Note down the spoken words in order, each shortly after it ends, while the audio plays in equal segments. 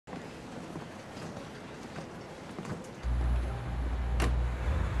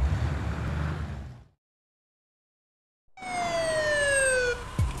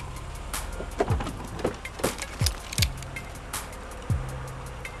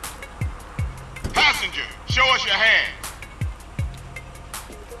Passenger, show us your hand.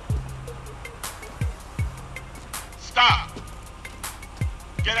 Stop.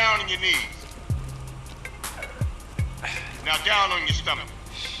 Get down on your knees. Now down on your stomach.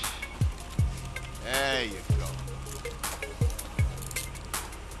 There you go.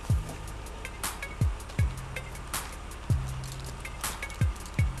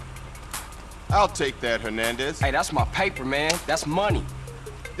 I'll take that, Hernandez. Hey, that's my paper, man. That's money.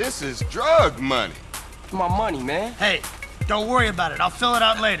 This is drug money. My money, man. Hey, don't worry about it. I'll fill it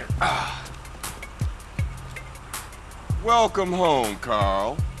out later. Welcome home,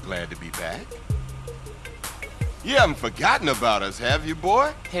 Carl. Glad to be back. You haven't forgotten about us, have you,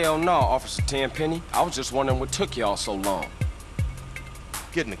 boy? Hell no, Officer Tenpenny. I was just wondering what took y'all so long.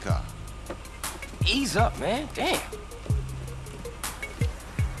 Get in the car. Ease up, man. Damn.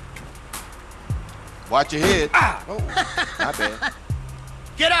 Watch your head. Ah! Oh, my bad.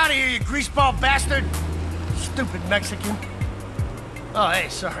 Get out of here, you greaseball bastard! Stupid Mexican. Oh, hey,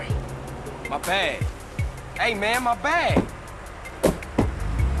 sorry. My bag. Hey, man, my bag.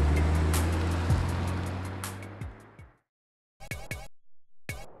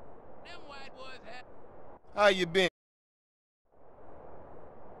 How you been?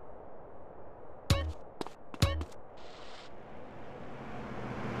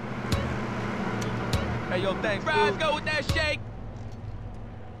 Hey, yo, thanks, Fries, go with that shake.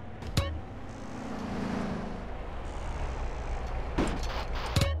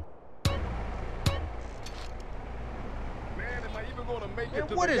 Man, am I even gonna make it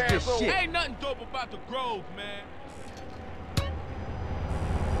to What the is this gas shit? hole? Ain't nothing dope about the Grove, man.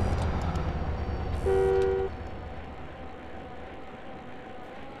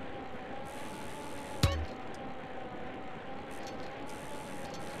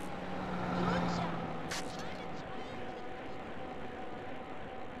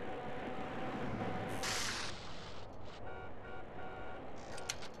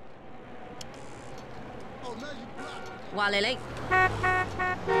 Walele.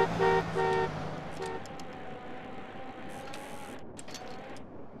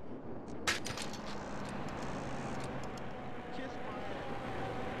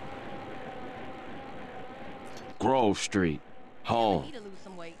 Grove Street. Home. Need to lose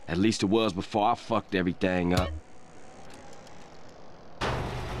some weight. At least it was before I fucked everything up.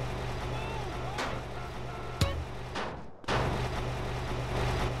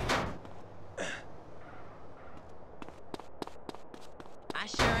 I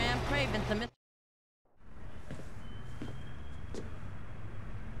sure am craving some.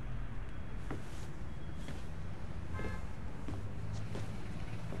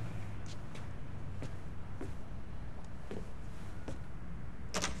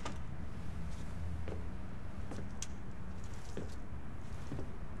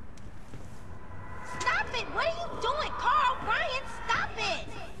 Stop it! What are you doing, Carl? Brian, stop it!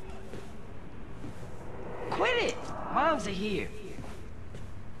 Quit it! Moms are here.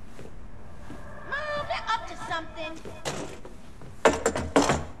 Mom, they're up to something.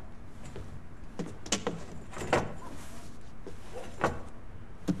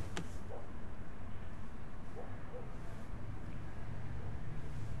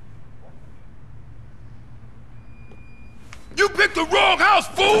 You picked the wrong house,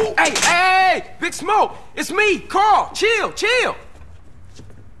 fool! Hey, hey, hey! Big Smoke! It's me, Carl! Chill, chill!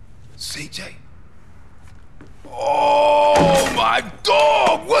 CJ? Oh, my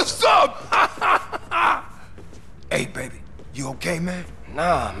dog! What's up? Hey, baby, you okay, man?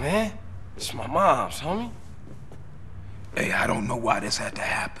 Nah, man. It's my mom's, homie. Hey, I don't know why this had to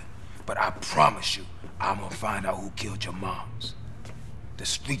happen, but I promise you, I'm gonna find out who killed your moms. The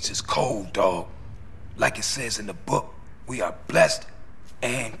streets is cold, dog. Like it says in the book, we are blessed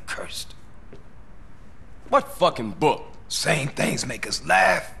and cursed. What fucking book? Same things make us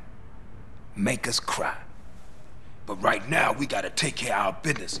laugh, make us cry. But right now, we gotta take care of our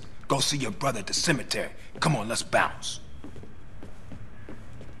business. Go see your brother at the cemetery. Come on, let's bounce.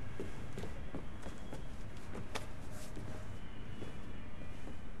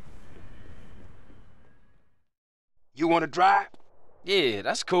 You wanna drive? Yeah,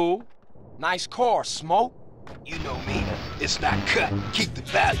 that's cool. Nice car, Smoke. You know me. It's not cut. Keep the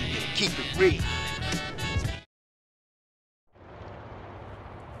value in it. Keep it real.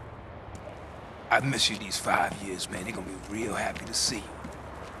 I miss you these 5 years, man. They're gonna be real happy to see you.